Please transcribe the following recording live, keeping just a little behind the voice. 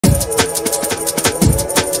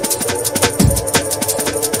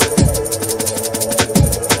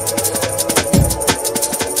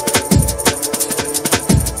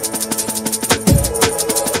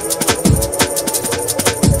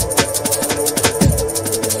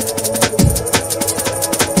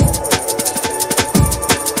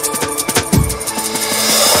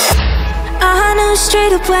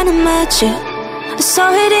when I met you. I saw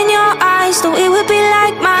it in your eyes, though it would be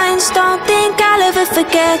like mine. Don't think I'll ever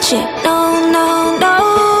forget you. No, no, no.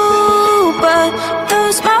 But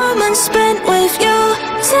those moments spent with you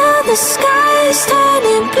till the sky's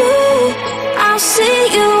turning blue, I'll see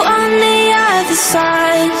you on the other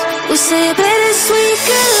side. We'll say a bittersweet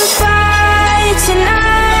goodbye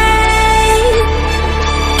tonight.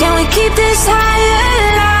 Can we keep this high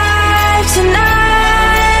alive tonight?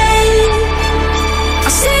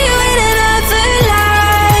 I'll see you in another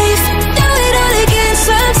life. Do it all again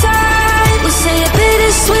sometime. We'll say a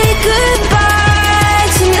bittersweet goodbye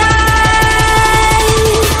tonight.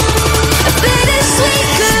 A bittersweet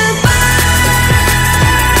goodbye.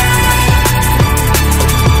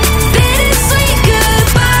 Bittersweet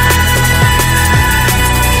goodbye.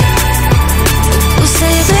 We'll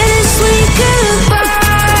say a bittersweet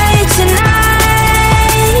goodbye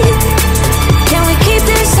tonight. Can we keep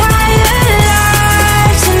this high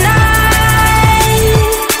alive tonight?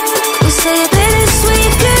 We'll say a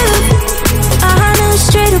bittersweet goodbye. I knew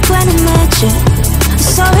straight up when I met you.